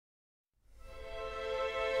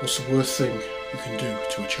What's the worst thing you can do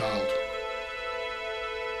to a child?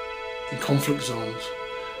 In conflict zones,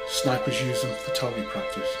 snipers use them for target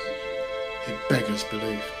practice. It beggars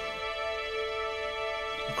belief.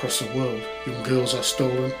 Across the world, young girls are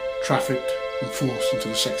stolen, trafficked and forced into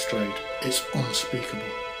the sex trade. It's unspeakable.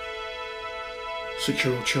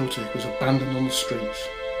 6-year-old Choti was abandoned on the streets.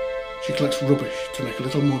 She collects rubbish to make a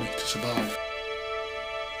little money to survive.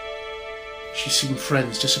 She's seen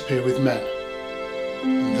friends disappear with men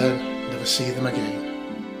and then never see them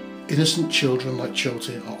again. Innocent children like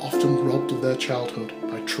Choti are often robbed of their childhood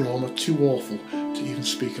by trauma too awful to even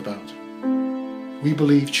speak about. We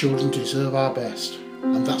believe children deserve our best,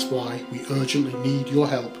 and that's why we urgently need your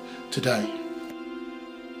help today.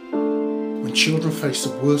 When children face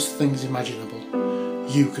the worst things imaginable,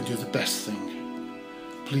 you can do the best thing.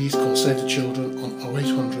 Please call Save the Children on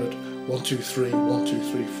 0800 123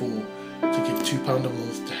 1234 to give £2 a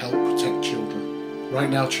month to help protect children. Right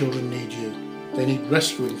now children need you. They need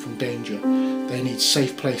rescuing from danger. They need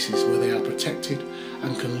safe places where they are protected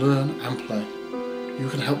and can learn and play. You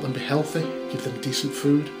can help them be healthy, give them decent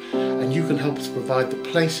food, and you can help us provide the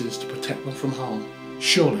places to protect them from harm.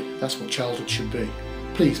 Surely that's what childhood should be.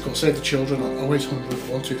 Please call Save the Children on 0800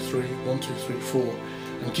 123 1234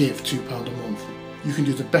 and give £2 a month. You can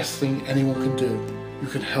do the best thing anyone can do. You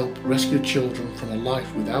can help rescue children from a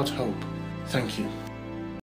life without hope. Thank you.